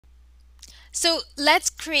So let's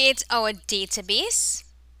create our database.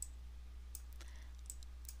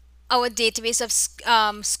 Our database of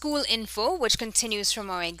school info, which continues from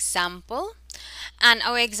our example. And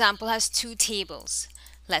our example has two tables.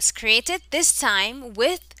 Let's create it this time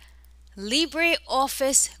with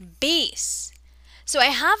LibreOffice Base. So I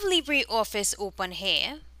have LibreOffice open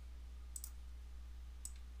here.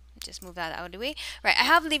 Just move that out of the way. Right, I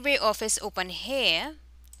have LibreOffice open here.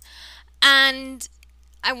 And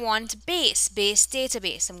I want base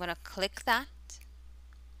database. I'm going to click that.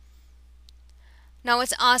 Now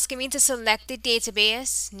it's asking me to select the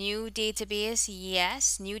database, new database,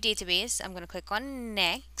 yes, new database. I'm going to click on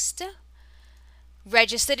next.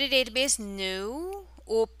 Register the database, no.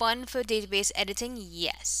 Open for database editing,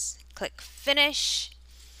 yes. Click finish.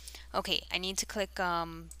 Okay, I need to click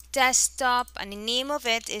desktop, and the name of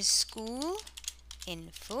it is school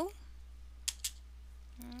info.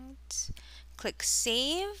 Right. Click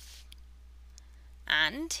save,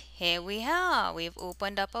 and here we are. We've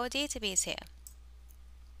opened up our database here.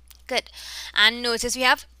 Good. And notice we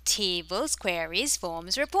have tables, queries,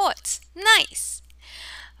 forms, reports. Nice.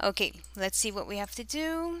 Okay, let's see what we have to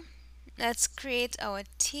do. Let's create our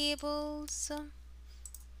tables.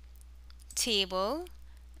 Table.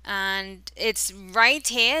 And it's right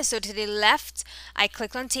here. So to the left, I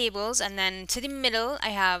click on tables, and then to the middle, I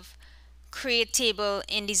have create table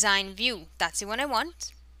in design view. That's the one I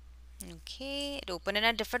want. Okay, it opened in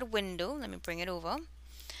a different window. Let me bring it over.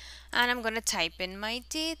 And I'm going to type in my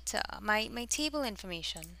data, my table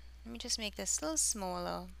information. Let me just make this a little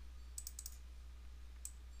smaller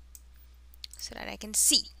so that I can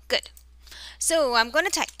see. Good. So I'm going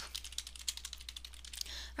to type.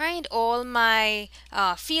 Right, all my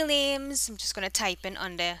field names. I'm just going to type in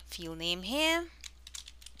under field name here.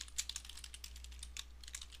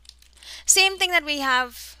 Same thing that we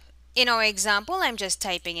have in our example. I'm just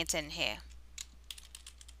typing it in here.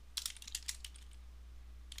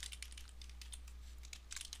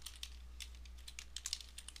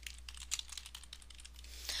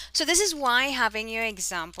 So this is why having your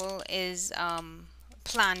example is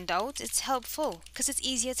planned out. It's helpful because it's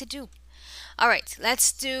easier to do. All right,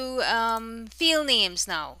 let's do field names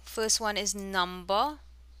now. First one is number.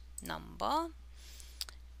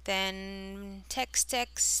 Then text,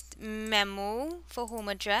 memo for home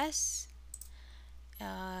address.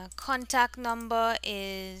 Contact number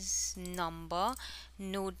is number,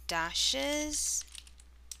 no dashes.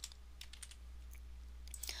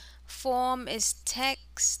 Form is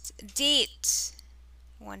text, date.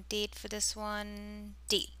 Want date for this one,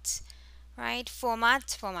 date. Right,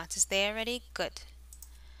 format is there already, good.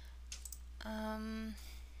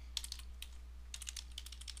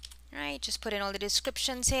 Right, just put in all the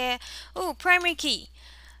descriptions here. Oh, primary key.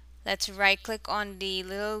 Let's right click on the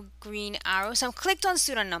little green arrow. So I'm clicked on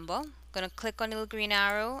student number. I'm gonna click on the little green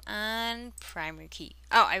arrow and primary key.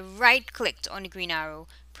 Oh, I right clicked on the green arrow,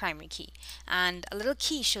 primary key, and a little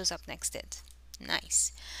key shows up next to it.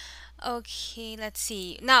 Nice. Okay, let's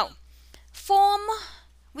see. Now, form,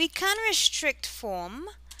 we can restrict form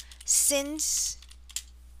since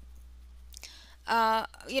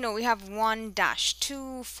we have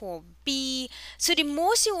 1-2 for B. So the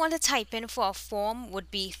most you want to type in for a form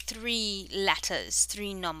would be 3 letters,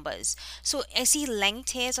 3 numbers. So I see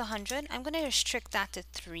length here is 100. I'm going to restrict that to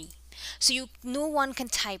 3. So no one can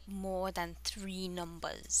type more than 3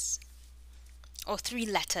 numbers. Or 3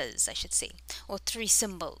 letters, I should say. Or 3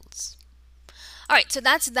 symbols. Alright, so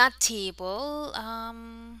that's that table.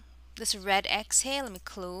 This red X here, let me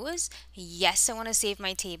close. Yes, I want to save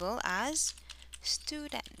my table as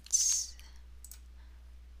students.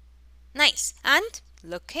 Nice. And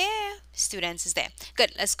look here, students is there.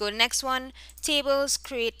 Good. Let's go to the next one. Tables,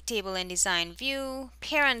 create table in design view.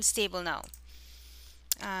 Parents table now.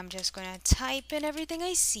 I'm just going to type in everything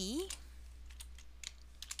I see.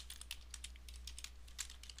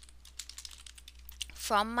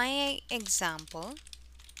 From my example.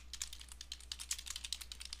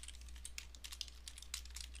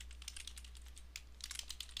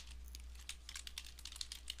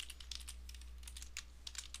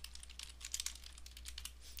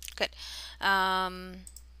 Good.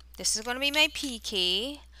 This is going to be my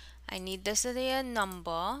PK. I need this to be a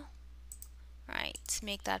number. Right,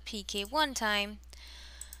 make that PK one time.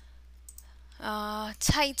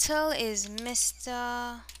 Title is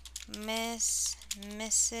Mr., Miss,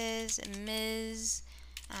 Mrs., Ms.,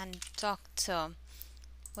 and Doctor.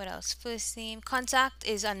 What else? First name. Contact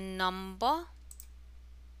is a number.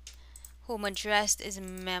 Home address is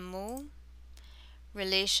memo.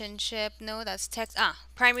 Relationship, no, that's text.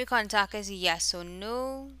 Primary contact is yes or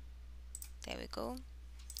no. There we go.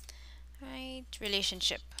 Right,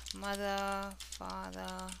 relationship. mother,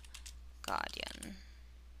 father, guardian.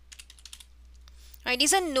 Right,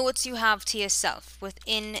 these are notes you have to yourself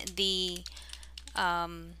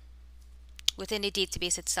um, within the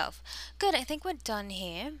database itself. Good, I think we're done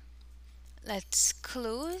here. Let's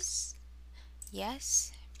close.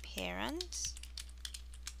 Yes, parents.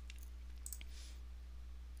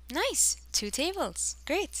 Nice, 2 tables.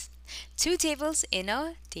 Great. 2 tables in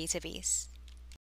our database.